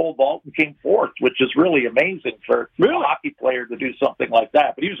in the pole vault and came fourth, which is really amazing for a hockey player to do something like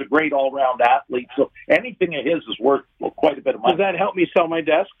that. But he was a great all-round athlete, so anything of his is worth quite a bit of money. Does that help me sell my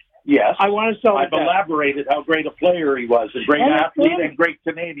desk? Yes. I want to sell I've elaborated how great a player he was, a great athlete and great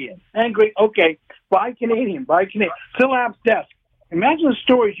Canadian. Okay, buy Canadian. Sil Apps desk. Imagine the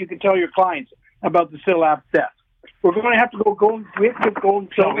stories you can tell your clients about the Sil Apps desk. We're going to have to go gold. We have to go gold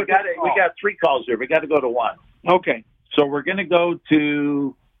and silver. We got 3 calls here. We got to go to one. Okay. So we're going to go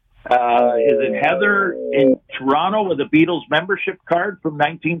to Is it Heather in Toronto with a Beatles membership card from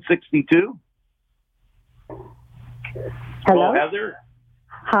 1962? Hello, Heather.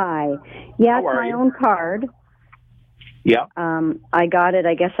 Hi. Yeah, it's my own card. Yeah. I got it,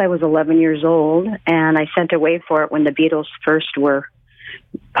 I guess I was 11 years old, and I sent away for it when the Beatles first were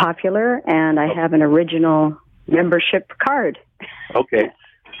popular, and I have an original membership card. Okay.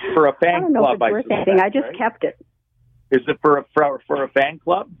 For a fan I don't know club, if it's worth anything. I just kept it. Is it for a fan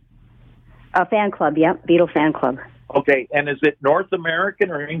club? A fan club, yep. Beatle fan club. Okay. And is it North American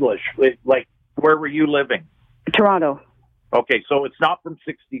or English? Like, where were you living? Toronto. Okay, so it's not from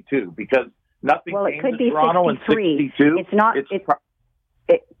 62 because nothing came could to be Toronto 63. in 62. It's not.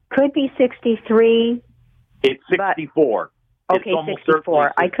 It could be 63. It's 64. Okay,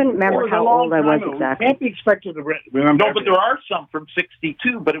 64. I couldn't remember how old I was exactly. Can't be expected to remember. No, but there are some from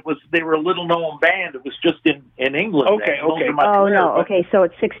 62, but they were a little known band. It was just in England. Okay. Oh, no. Okay, so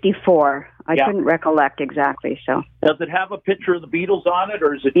it's 64. I couldn't recollect exactly, so. Does it have a picture of the Beatles on it,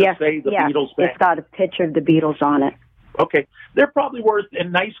 or is it just say the Beatles band? It's got a picture of the Beatles on it. Okay. They're probably worth,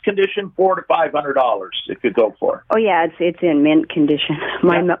 in nice condition, $400 to $500 it could go for. Oh, yeah, it's in mint condition.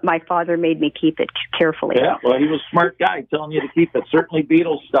 My father made me keep it carefully. Yeah, well, he was a smart guy telling you to keep it. Certainly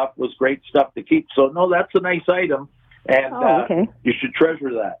Beatles stuff was great stuff to keep. So, no, that's a nice item, and you should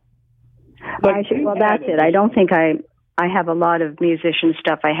treasure that. Well, that's it. I don't think I have a lot of musician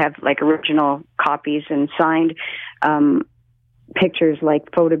stuff. I have, like, original copies and signed pictures, like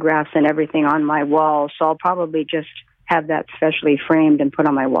photographs and everything on my wall. So I'll probably just have that specially framed and put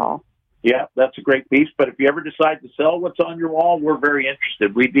on my wall. Yeah, that's a great piece. But if you ever decide to sell what's on your wall, we're very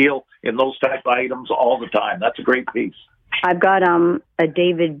interested. We deal in those type of items all the time. That's a great piece. I've got a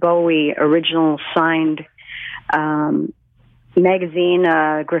David Bowie original signed magazine,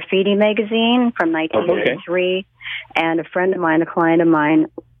 graffiti magazine from 1983. And a friend of mine, a client of mine,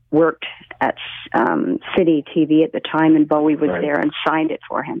 worked at City TV at the time, and Bowie was there and signed it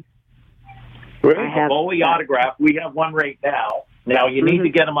for him. Great. A Bowie autograph. We have one right now. Now, you need to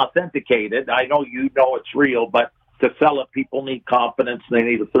get them authenticated. I know you know it's real, but to sell it, people need confidence. They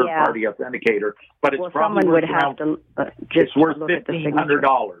need a third-party authenticator. But it's probably someone would have to it's worth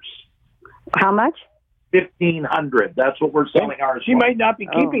 $1,500. How much? $1,500. That's what we're selling ours. She might not be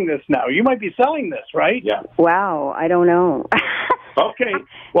keeping this now. You might be selling this, right? Yeah. Wow, I don't know. Okay.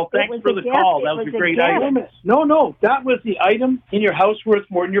 Well, thanks for the call. That was a great item. No, that was the item in your house worth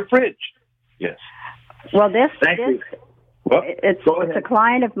more than your fridge. Yes. Well, it's a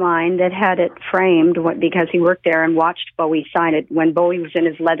client of mine that had it framed because he worked there and watched Bowie sign it when Bowie was in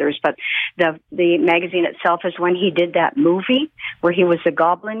his leathers. But the magazine itself is when he did that movie where he was the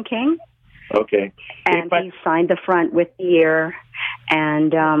Goblin King. Okay. And he signed the front with the ear,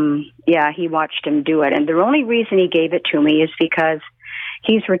 and he watched him do it. And the only reason he gave it to me is because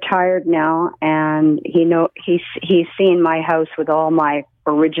he's retired now, and he's seen my house with all my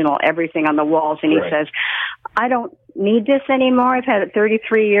original everything on the walls, and he says, "I don't need this anymore. I've had it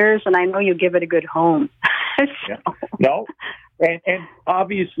 33 years, and I know you give it a good home." No. And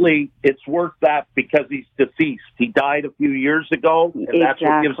obviously, it's worth that because he's deceased. He died a few years ago, and that's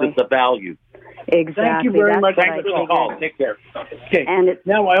what gives it the value. Exactly. Thank you very much. Thanks for the call. Take care. Okay. And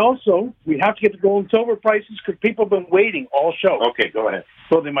now we have to get the gold and silver prices because people have been waiting all show. Okay, go ahead.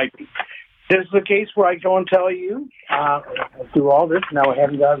 So they might be. This is the case where I go and tell you, I'll do all this. Now I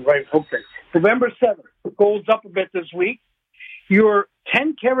haven't got it right. Okay. November 7th, gold's up a bit this week. Your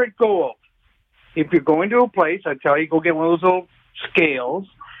 10-karat gold. If you're going to a place, I tell you, go get one of those little scales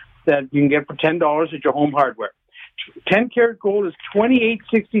that you can get for $10 at your home hardware. 10-karat gold is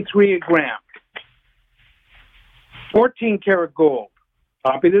 $28.63 a gram. 14-karat gold.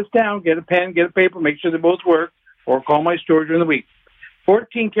 Copy this down. Get a pen, get a paper. Make sure they both work, or call my store during the week.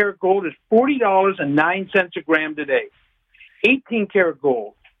 14-karat gold is $40.09 a gram today. 18-karat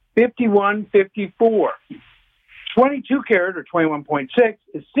gold, $51.54. 22-karat or 21.6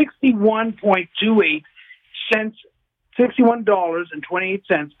 is $61.28 cents,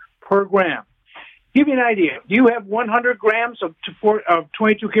 $61.28 per gram. Give you an idea. Do you have 100 grams of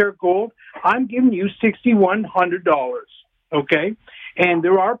 22-karat gold? I'm giving you $6,100. Okay, and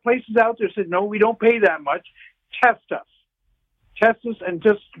there are places out there that said no, we don't pay that much. Test us, and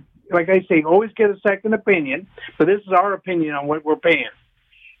just like I say, always get a second opinion. But this is our opinion on what we're paying.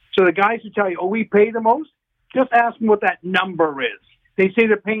 So the guys who tell you, we pay the most. Just ask them what that number is. They say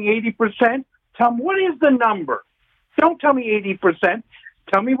they're paying 80%. Tell them, what is the number? Don't tell me 80%.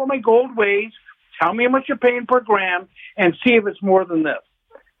 Tell me what my gold weighs. Tell me how much you're paying per gram and see if it's more than this.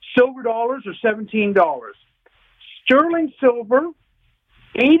 Silver dollars are $17. Sterling silver,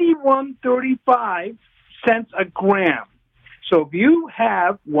 81.35 cents a gram. So if you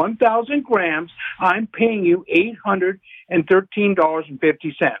have 1,000 grams, I'm paying you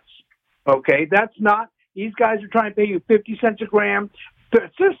 $813.50. Okay, that's not. These guys are trying to pay you 50 cents a gram.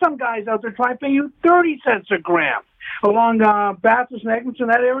 There's some guys out there trying to pay you 30 cents a gram along Bathurst and Eglinton,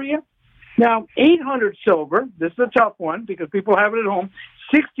 that area. Now, 800 silver, this is a tough one because people have it at home,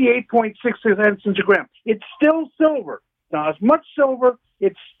 68.6 cents a gram. It's still silver. Now, as much silver,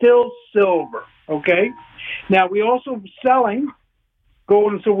 it's still silver, okay? Now, we also selling,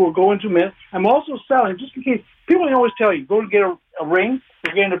 we'll go into a minute. I'm also selling, just in case, people always tell you, go to get a ring,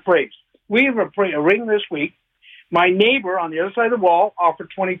 you're getting appraised. We have a ring this week. My neighbor on the other side of the wall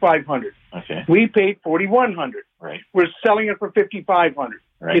offered $2,500. Okay. We paid $4,100. Right. We're selling it for $5,500.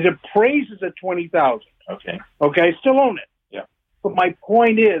 Right. It appraises at $20,000. Okay. Okay, I still own it. Yeah. But my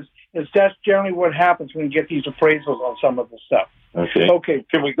point is that's generally what happens when you get these appraisals on some of the stuff. Okay. Okay.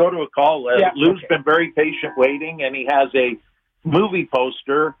 Can we go to a call? Yeah, Lou's been very patient waiting, and he has a movie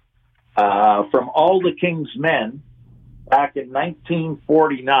poster from All the King's Men back in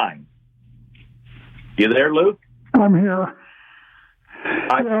 1949. You there, Lou? I'm here.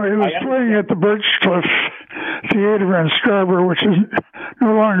 It was playing at the Birchcliff Theater in Scarborough, which is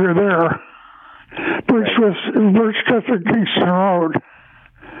no longer there. Birchcliff at Kingston Road.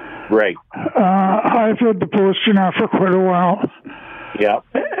 Right. I've had the poster now for quite a while. Yeah.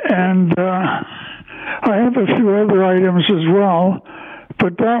 And I have a few other items as well.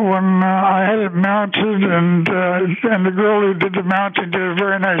 But that one, I had it mounted, and the girl who did the mounting did a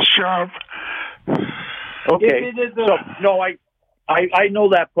very nice job. Okay. I know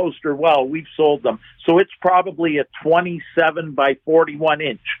that poster well. We've sold them. So it's probably a 27 by 41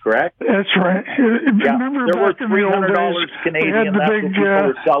 inch, correct? That's right. Yeah. Remember there were back in the old $300 days, Canadian. That's what people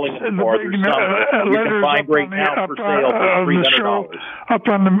were selling them for. There's some you can find right now for sale for $300. Up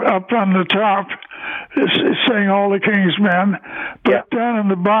on the top, saying All the King's Men. But down in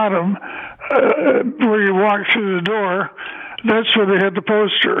the bottom, where you walk through the door, that's where they had the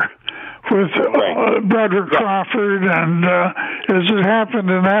poster with Broderick Crawford, and as it happened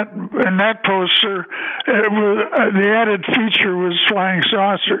in that poster, the added feature was flying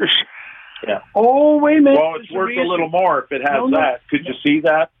saucers. Yeah. Oh, wait a minute. Well, it's worth a little more if it has that. Could you see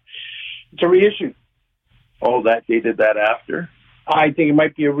that? It's a reissue. Oh, they did that after? I think it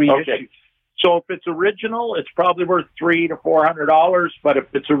might be a reissue. Okay. So if it's original, it's probably worth $300 to $400. But if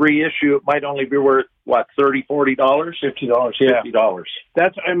it's a reissue, it might only be worth $30, $40, $50. Yeah, $50.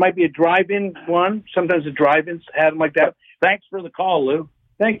 It might be a drive-in one. Sometimes the drive-ins have them like that. Thanks for the call, Lou.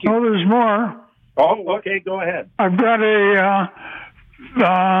 Thank you. Oh, there's more. Oh, okay. Go ahead. I've got a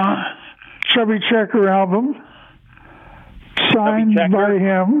Chubby Checker album signed by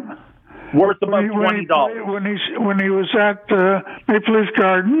him. Worth about $20. When he was at Maple Leaf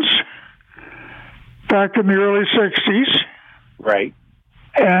Gardens back in the early 60s. Right.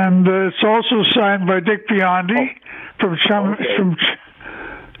 And it's also signed by Dick Biondi from Chum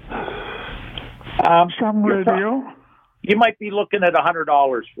Radio. You might be looking at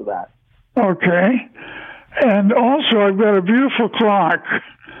 $100 for that. Okay. And also I've got a beautiful clock.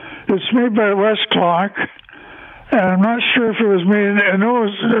 It's made by West Clock. And I'm not sure if it was made. I know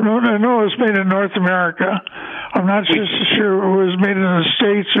it was made in North America. I'm not just sure it was made in the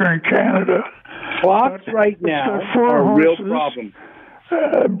States or in Canada. Clocks right now are a real problem.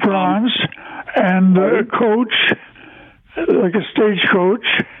 Bronze and a coach, like a stagecoach.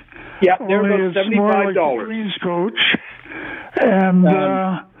 Yeah, they're about $75. Like a Queen's coach, and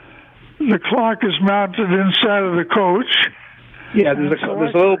the clock is mounted inside of the coach. Yeah, there's a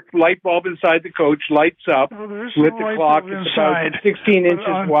little light bulb inside the coach, lights up with the clock. It's about 16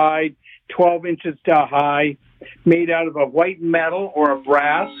 inches wide, 12 inches high, made out of a white metal or a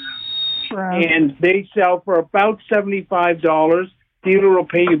brass. And they sell for about $75. Dealer will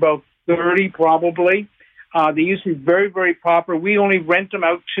pay you about $30 probably. They used to be very, very popular. We only rent them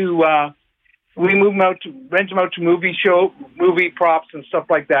out to rent them out to movie props and stuff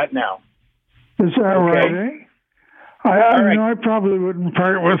like that now. Is that right? Eh? I probably wouldn't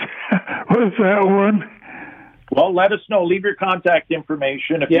part with that one. Well, let us know. Leave your contact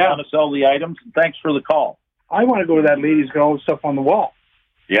information if you want to sell the items. And thanks for the call. I want to go to that lady's got all the stuff on the wall.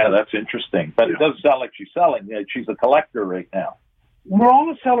 Yeah, that's interesting. But it doesn't sound like she's selling. She's a collector right now. We're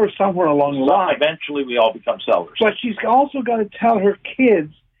all a seller somewhere along the line. Eventually, we all become sellers. But she's also got to tell her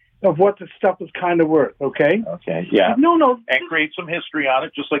kids of what the stuff is kind of worth, okay? Okay, yeah. No. And create some history on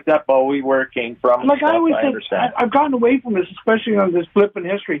it, just like that Bowie, where it came from. Like I always think, I've gotten away from this, especially on this blip in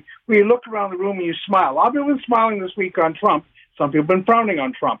history, where you look around the room and you smile. I've been smiling this week on Trump. Some people have been frowning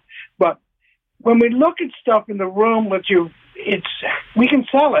on Trump. But when we look at stuff in the room with you, we can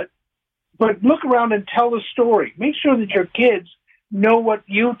sell it. but look around and tell the story. Make sure that your kids know what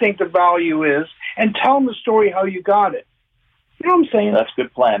you think the value is, and tell them the story how you got it. You know what I'm saying? That's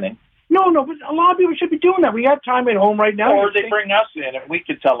good planning. No, but a lot of people should be doing that. We got time at home right now. Or they bring us in and we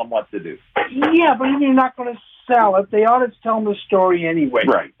can tell them what to do. Yeah, but you're not going to sell it. They ought to tell them the story anyway.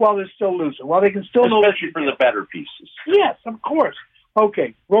 Right. While they're still losing. While they can still know. Especially for the better pieces. Yes, of course.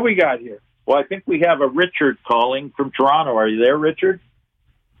 Okay, what we got here? Well, I think we have a Richard calling from Toronto. Are you there, Richard?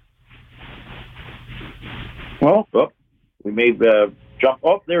 Well, we may jump.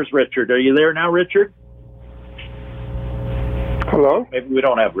 Oh, there's Richard. Are you there now, Richard? Hello? Maybe we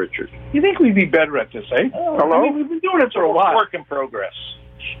don't have Richard. You think we'd be better at this, eh? Hello? I mean, we've been doing it for a while. Work in progress.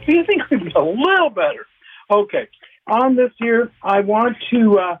 You think we'd be a little better? Okay. On this here, I want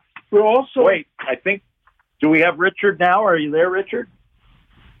to, we're also... Wait, I think, do we have Richard now? Are you there, Richard?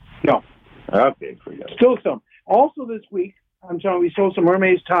 No. Okay, forget it. Still some. Also this week, I'm telling you, we sold some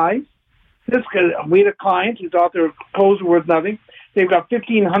Hermes ties. We had a client who thought their clothes were worth nothing. They've got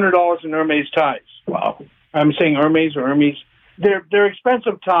 $1,500 in Hermes ties. Wow. I'm saying Hermes or Hermes. They're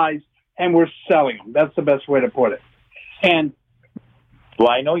expensive ties, and we're selling them. That's the best way to put it. And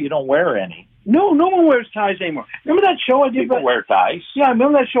well, I know you don't wear any. No one wears ties anymore. Remember that show I did? People wear ties. Yeah, I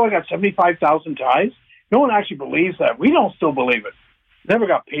remember that show. I got 75,000 ties. No one actually believes that. We don't still believe it. Never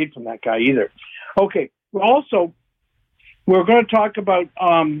got paid from that guy either. Okay. Also, we're going to talk about.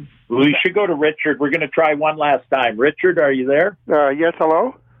 We should go to Richard. We're going to try one last time. Richard, are you there? Yes.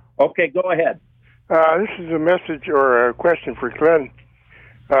 Hello. Okay, go ahead. This is a message or a question for Glenn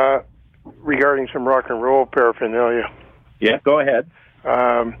regarding some rock and roll paraphernalia. Yeah, go ahead.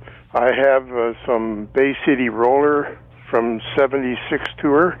 I have some Bay City Roller from 76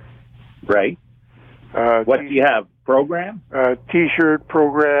 tour. Right. What do you have? Program? T-shirt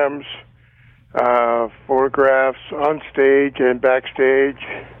programs, photographs on stage and backstage.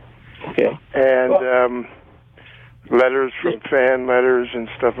 Okay. And letters from fan letters and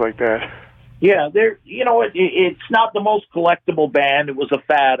stuff like that. Yeah, it's not the most collectible band. It was a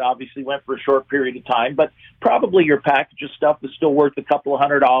fad, obviously went for a short period of time, but probably your package of stuff is still worth a couple of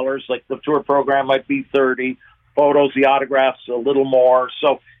 $100. Like the tour program might be $30, photos, the autographs a little more.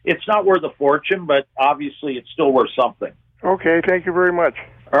 So it's not worth a fortune, but obviously it's still worth something. Okay, thank you very much.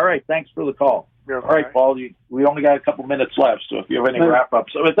 All right, thanks for the call. Yeah, all right, Paul, we only got a couple minutes left, so if you have any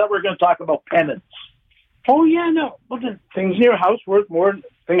wrap-ups. So I thought we were going to talk about pennants. Oh, yeah, no. Well, things in your house worth more than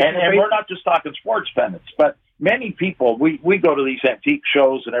things and we're not just talking sports pennants, but many people, we go to these antique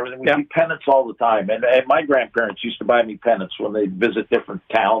shows and everything. We see pennants all the time. And my grandparents used to buy me pennants when they visit different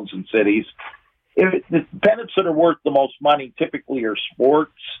towns and cities. The pennants that are worth the most money typically are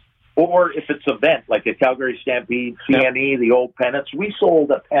sports, or if it's event, like a Calgary Stampede, CNE, the old pennants. We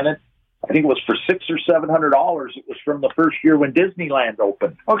sold a pennant, I think it was for $600 or $700. It was from the first year when Disneyland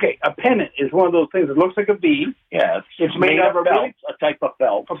opened. Okay, a pennant is one of those things that looks like a V. Yeah, it's made of a felt, a type of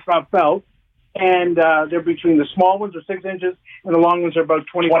felt. Felt. And they're between the small ones are 6 inches, and the long ones are about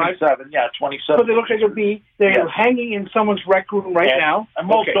 25. 27, yeah, 27. So they look like a V. They're hanging in someone's rec room now. And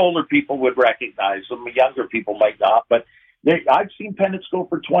most older people would recognize them. Younger people might not, but I've seen pennants go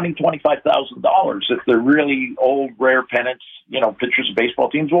for $20,000, $25,000 if they're really old, rare pennants. Pictures of baseball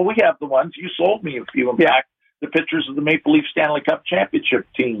teams. Well, we have the ones you sold me a few of them back. The pictures of the Maple Leaf Stanley Cup championship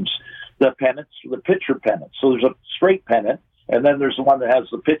teams. The pennants, the pitcher pennants. So there's a straight pennant, and then there's the one that has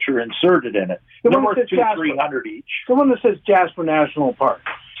the pitcher inserted in it. They're worth $200-300 each. The one that says Jasper National Park.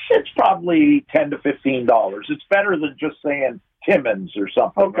 It's probably $10 to $15. It's better than just saying Timmins or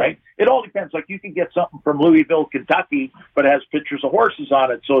something, right? It all depends. Like you can get something from Louisville, Kentucky, but it has pictures of horses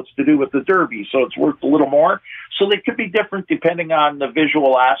on it, so it's to do with the Derby, so it's worth a little more. So they could be different depending on the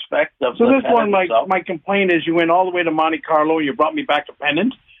visual aspect of the pennant. So this one, my complaint is you went all the way to Monte Carlo, you brought me back a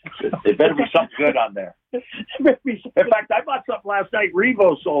pennant. There better be something good on there. In fact, I bought something last night.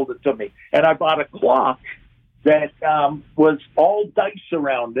 Revo sold it to me, and I bought a clock that was all dice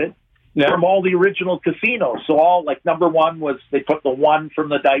around it. From all the original casinos. So all, like, number one was they put the 1 from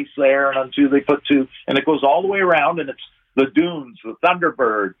the dice there, and on 2 they put 2, and it goes all the way around, and it's the Dunes, the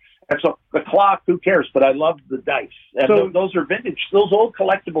Thunderbird. And so the clock, who cares? But I love the dice. And those are vintage, those old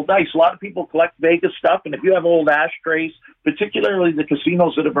collectible dice. A lot of people collect Vegas stuff, and if you have old ashtrays, particularly the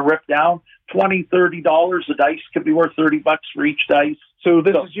casinos that have been ripped down, $20, $30 a dice could be worth $30 for each dice. So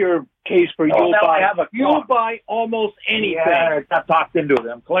this is your case for you'll buy almost anything. Yeah, I got talked into it.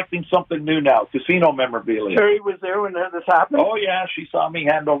 I'm collecting something new now, casino memorabilia. Terry was there when this happened? Oh, yeah, she saw me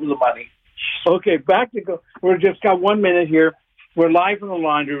hand over the money. Okay, back to go. We've just got 1 minute here. We're live from the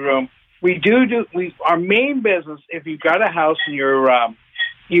laundry room. We our main business, if you've got a house and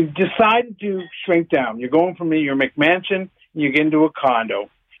you've decided to shrink down, you're going from your McMansion, you get into a condo.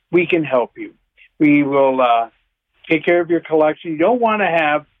 we can help you. We will take care of your collection. You don't want to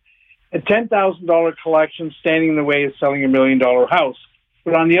have a $10,000 collection standing in the way of selling a $1 million house.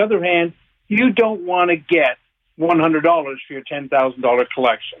 But on the other hand, you don't want to get $100 for your $10,000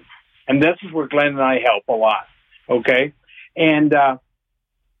 collection. And this is where Glenn and I help a lot, okay? And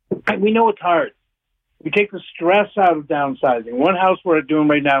we know it's hard. We take the stress out of downsizing. One house we're doing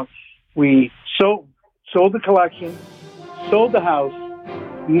right now, we sold the collection, sold the house,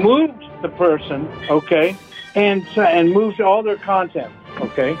 moved the person, okay, and moved all their content,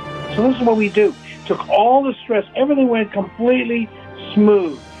 okay? So this is what we do. Took all the stress. Everything went completely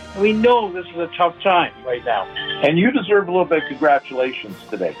smooth. And we know this is a tough time right now. And you deserve a little bit of congratulations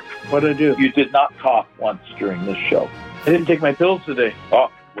today. What did I do? You did not cough once during this show. I didn't take my pills today.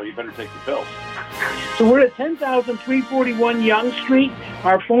 Oh, well, you better take your pills. So we're at 10,341 Yonge Street.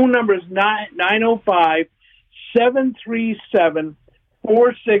 Our phone number is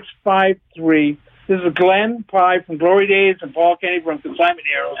 905-737-4653. This is Glenn Pye from Glory Days and Paul Kenny from Consignment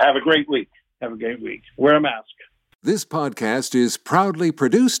Heroes. Have a great week. Have a great week. Wear a mask. This podcast is proudly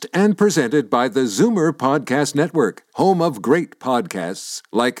produced and presented by the Zoomer Podcast Network, home of great podcasts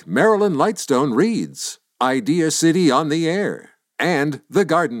like Marilyn Lightstone Reads, Idea City on the Air, and The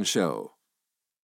Garden Show.